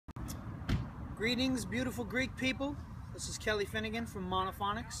Greetings, beautiful Greek people. This is Kelly Finnegan from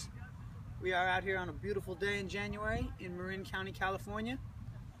Monophonics. We are out here on a beautiful day in January in Marin County, California.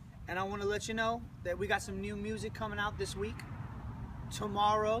 And I want to let you know that we got some new music coming out this week.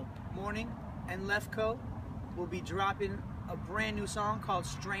 Tomorrow morning, En Lefko will be dropping a brand new song called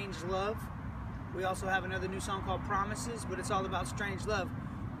Strange Love. We also have another new song called Promises, but it's all about strange love.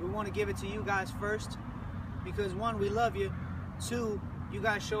 We want to give it to you guys first because 1, we love you. 2, you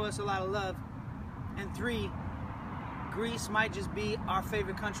guys show us a lot of love. And 3, Greece might just be our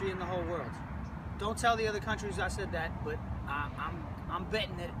favorite country in the whole world. Don't tell the other countries I said that, but I'm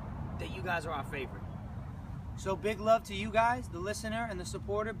betting that you guys are our favorite. So big love to you guys, the listener and the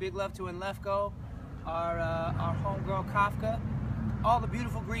supporter. Big love to En Lefko, our homegirl Kafka, all the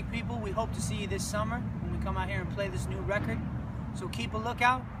beautiful Greek people. We hope to see you this summer when we come out here and play this new record. So keep a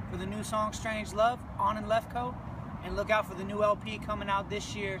lookout for the new song Strange Love on En Lefko, and look out for the new LP coming out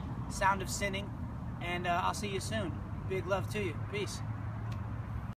this year, Sound of Sinning. And I'll see you soon. Big love to you. Peace.